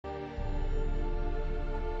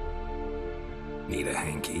Need a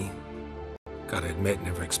hanky? Gotta admit,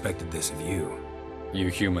 never expected this of you. You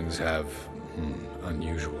humans have,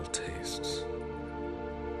 unusual tastes.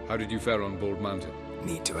 How did you fare on Bald Mountain?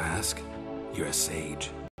 Need to ask? You're a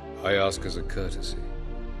sage. I ask as a courtesy.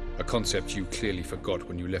 A concept you clearly forgot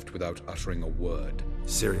when you left without uttering a word.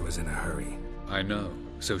 Ciri was in a hurry. I know,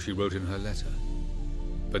 so she wrote in her letter.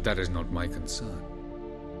 But that is not my concern.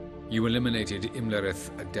 You eliminated Imlerith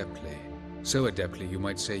adeptly. So adeptly you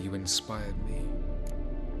might say you inspired me.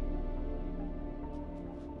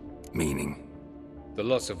 Meaning? The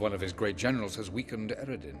loss of one of his great generals has weakened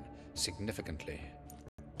Eredin significantly.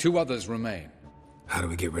 2 others remain. How do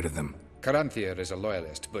we get rid of them? Caranthir is a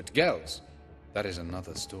loyalist, but Gels, that is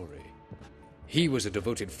another story. He was a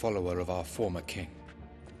devoted follower of our former king.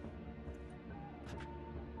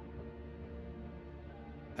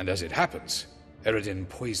 And as it happens, Eredin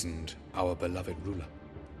poisoned our beloved ruler.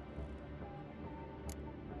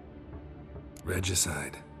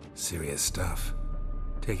 Regicide. Serious stuff.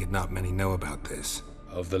 Take it not many know about this.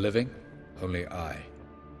 Of the living, only I.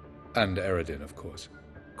 And Eredin, of course.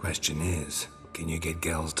 Question is, can you get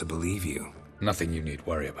Gels to believe you? Nothing you need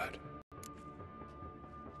worry about.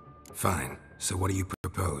 Fine. So what do you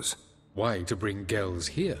propose? Why to bring Gels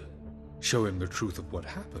here? Show him the truth of what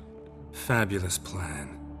happened. Fabulous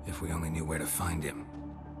plan, if we only knew where to find him.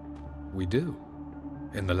 We do.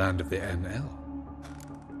 In the land of the NL.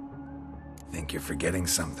 Think you're forgetting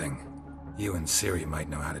something. You and Ciri might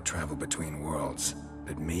know how to travel between worlds,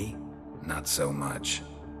 but me? Not so much.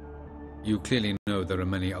 You clearly know there are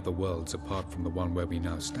many other worlds apart from the one where we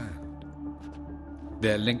now stand.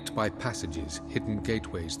 They're linked by passages, hidden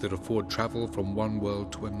gateways that afford travel from one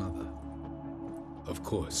world to another. Of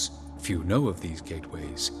course, few know of these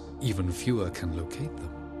gateways, even fewer can locate them.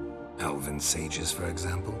 Elven sages, for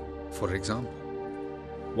example? For example.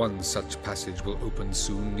 One such passage will open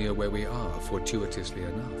soon near where we are, fortuitously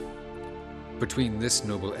enough. Between this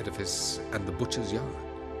noble edifice and the butcher's yard.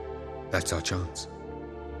 That's our chance.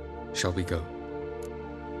 Shall we go?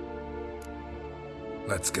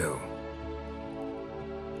 Let's go.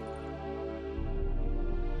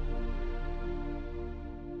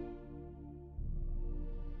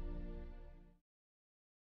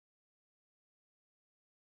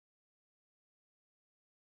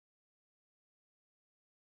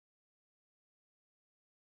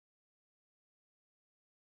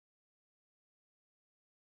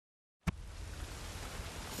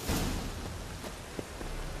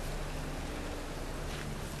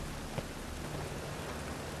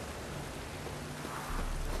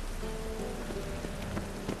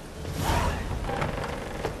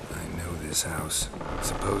 This house.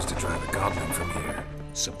 Supposed to drive a goblin from here.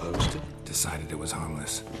 Supposed to? Decided it was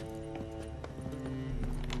harmless.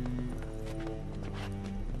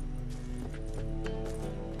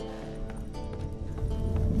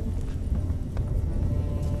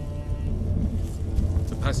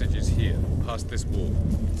 The passage is here, past this wall.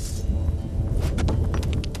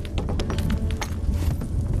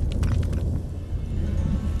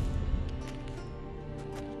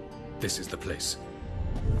 This is the place.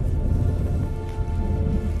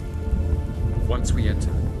 Once we enter,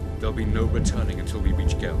 there'll be no returning until we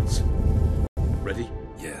reach Gels. Ready?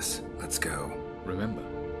 Yes, let's go. Remember,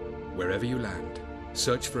 wherever you land,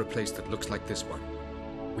 search for a place that looks like this one.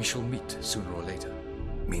 We shall meet sooner or later.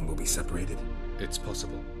 Mean we'll be separated? It's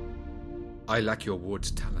possible. I lack your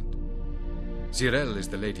ward's talent. Zirel is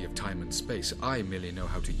the lady of time and space. I merely know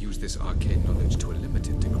how to use this arcane knowledge to a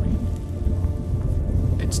limited degree.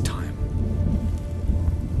 It's time.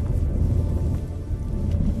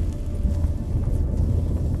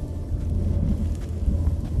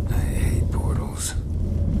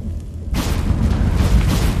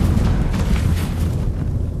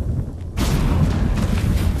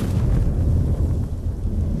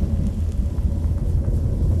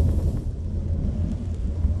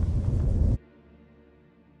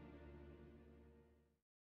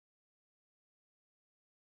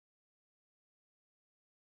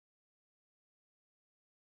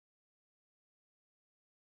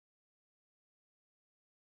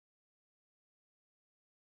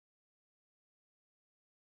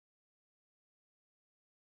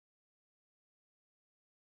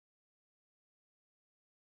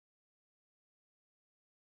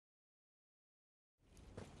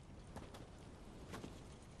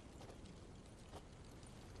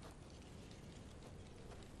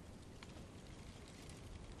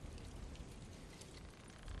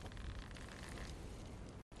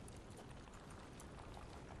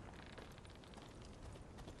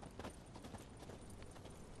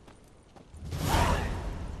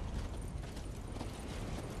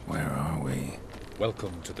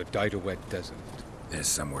 Welcome to the Didowet Desert. There's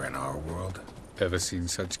somewhere in our world? Ever seen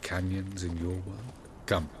such canyons in your world?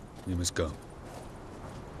 Come, we must go.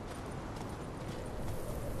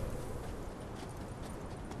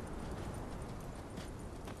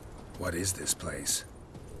 What is this place?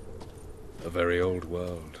 A very old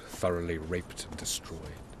world, thoroughly raped and destroyed.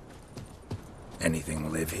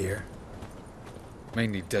 Anything live here?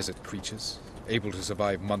 Mainly desert creatures, able to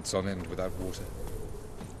survive months on end without water.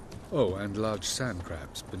 Oh, and large sand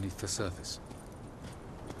crabs beneath the surface.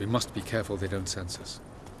 We must be careful they don't sense us.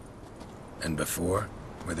 And before?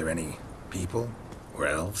 Were there any people? Or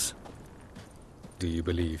elves? Do you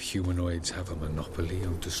believe humanoids have a monopoly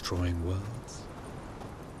on destroying worlds?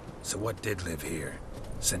 So what did live here?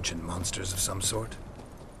 Sentient monsters of some sort?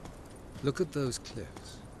 Look at those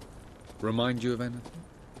cliffs. Remind you of anything?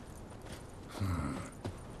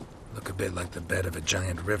 Look a bit like the bed of a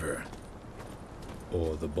giant river.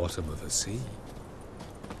 Or the bottom of a sea?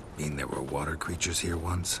 Mean there were water creatures here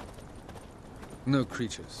once? No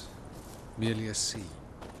creatures. Merely a sea.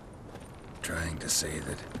 Trying to say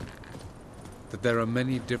That there are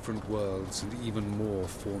many different worlds and even more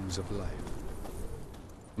forms of life.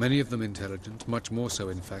 Many of them intelligent, much more so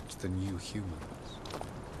in fact than you humans.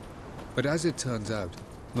 But as it turns out,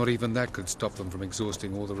 not even that could stop them from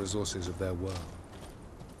exhausting all the resources of their world.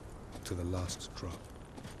 To the last drop.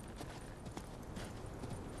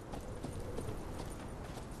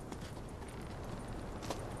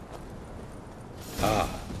 Ah,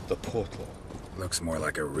 the portal. looks more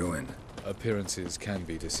like a ruin. Appearances can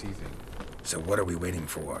be deceiving. So what are we waiting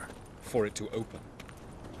for? For it to open.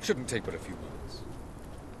 Shouldn't take but a few moments.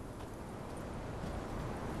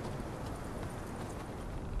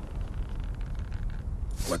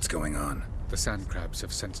 What's going on? The sand crabs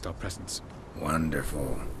have sensed our presence.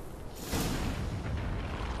 Wonderful.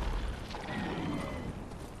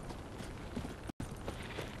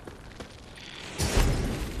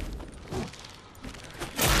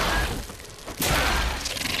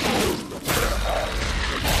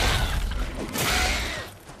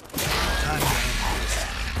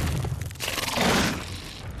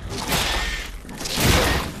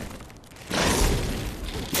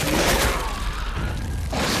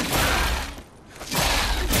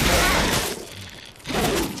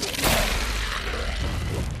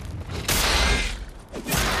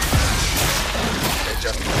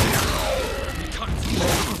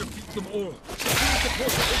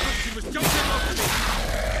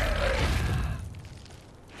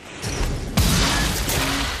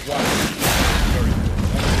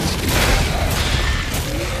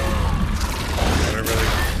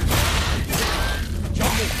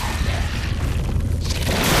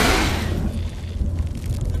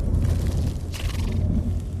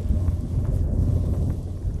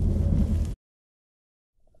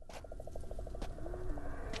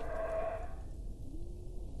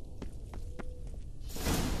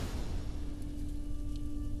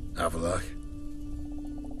 Avalok?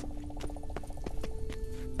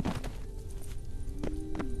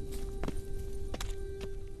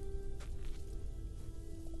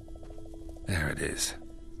 There it is.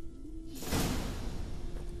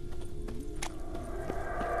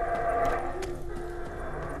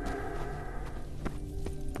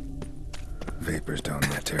 Vapors don't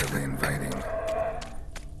look terribly inviting.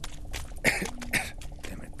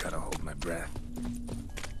 Damn it, gotta hold my breath.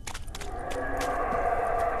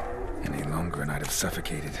 Any longer and I'd have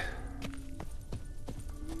suffocated.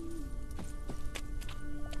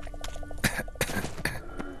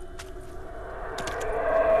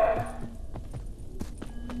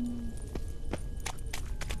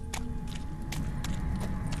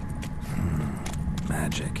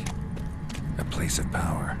 Magic. A place of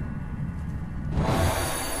power.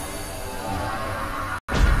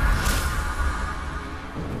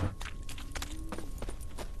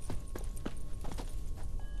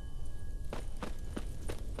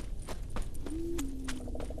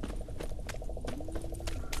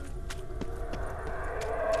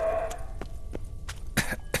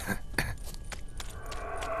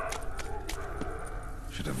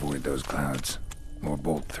 Should avoid those clouds, or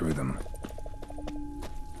bolt through them.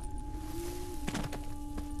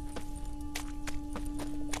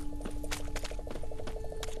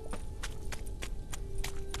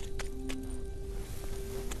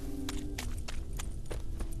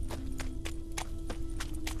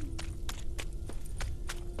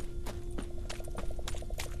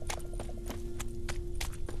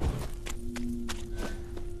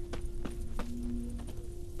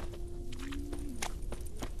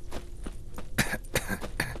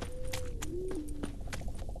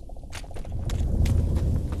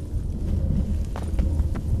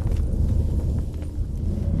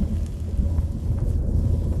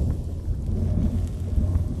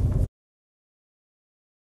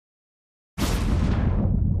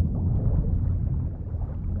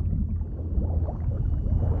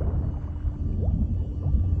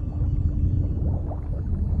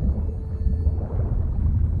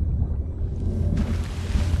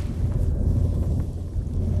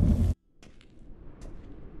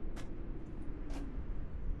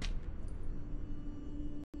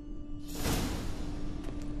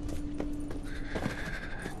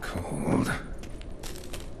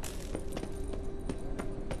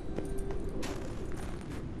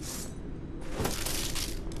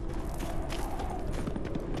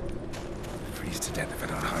 to death if I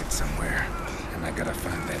don't hide somewhere. And I gotta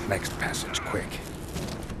find that next passage quick.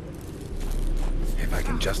 If I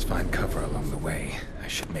can just find cover along the way, I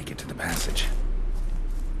should make it to the passage.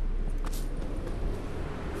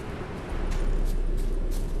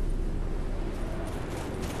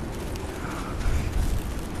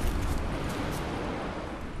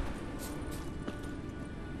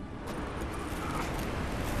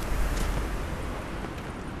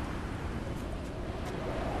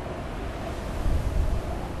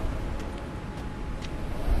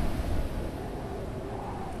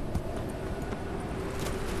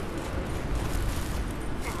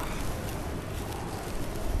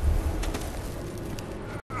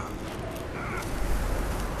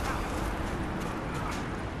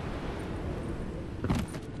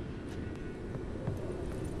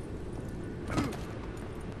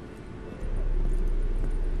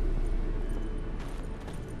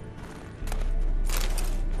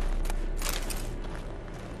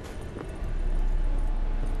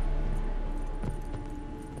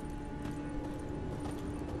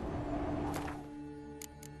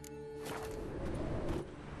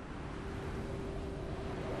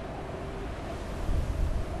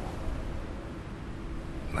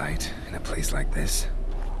 Light in a place like this.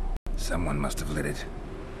 Someone must have lit it.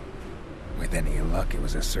 With any luck, it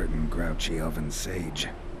was a certain grouchy elven sage.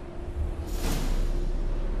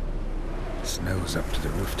 Snow's up to the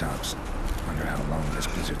rooftops. Wonder how long this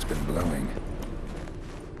blizzard's been blowing.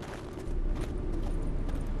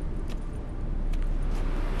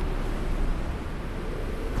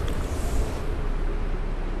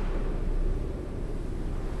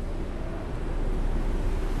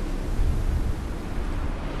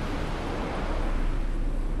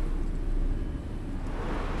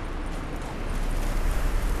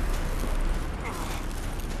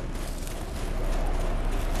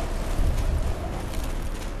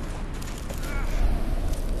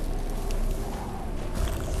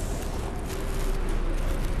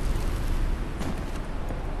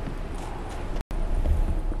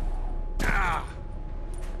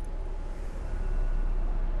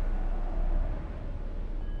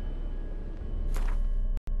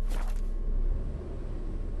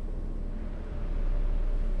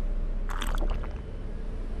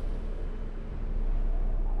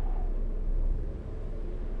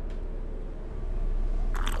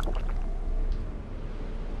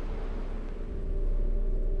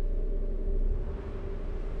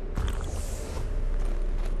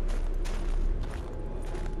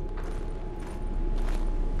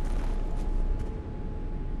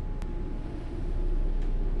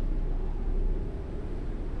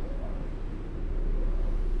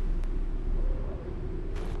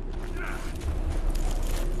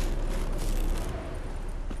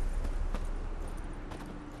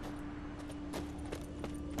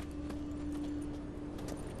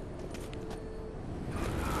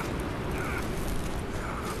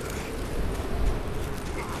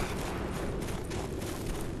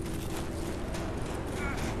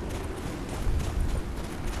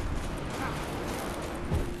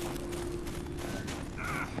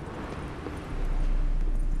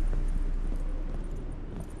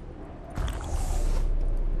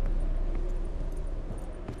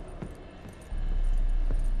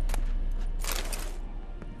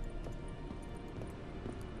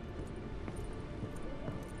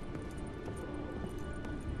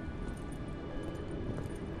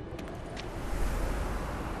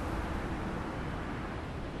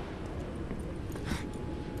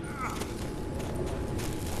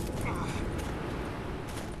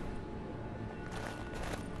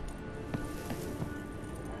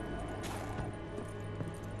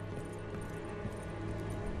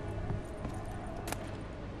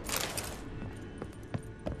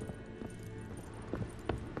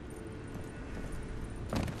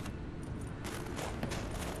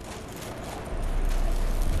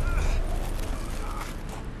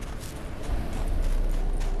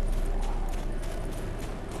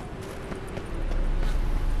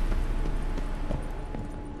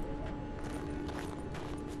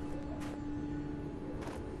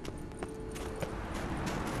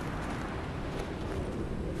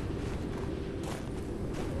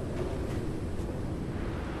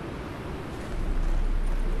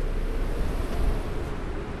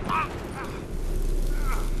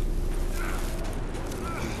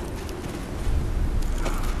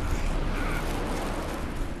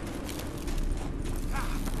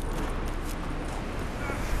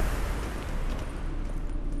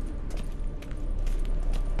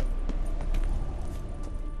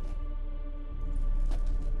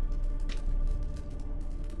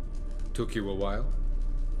 Took you a while?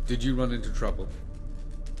 Did you run into trouble?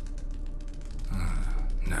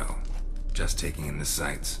 just taking in the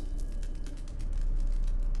sights.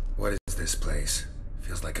 What is this place?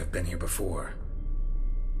 Feels like I've been here before.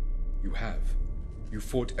 You have. You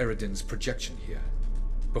fought Eridan's projection here.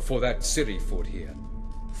 Before that, Ciri fought here.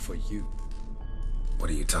 For you. What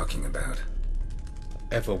are you talking about?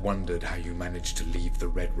 Ever wondered how you managed to leave the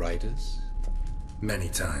Red Riders? Many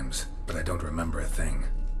times, but I don't remember a thing.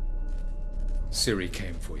 Ciri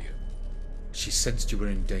came for you. She sensed you were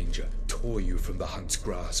in danger, tore you from the Hunt's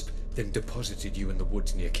grasp, then deposited you in the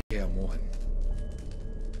woods near Kaer Morhen.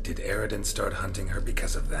 Did Eridan start hunting her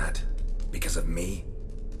because of that? Because of me?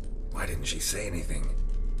 Why didn't she say anything?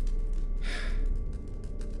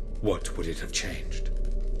 What would it have changed?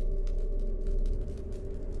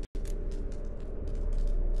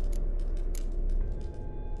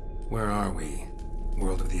 Where are we?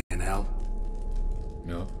 World of the NL?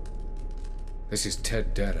 No. This is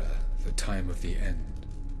Ted Dara, the time of the end.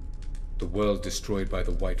 The world destroyed by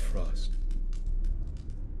the White Frost.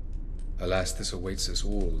 Alas, this awaits us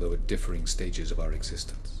all, though at differing stages of our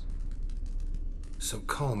existence. So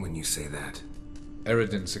calm when you say that.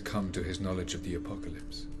 Eridan succumbed to his knowledge of the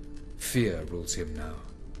apocalypse. Fear rules him now.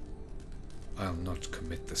 I'll not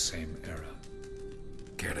commit the same error.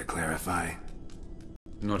 Care to clarify?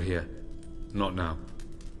 Not here. Not now.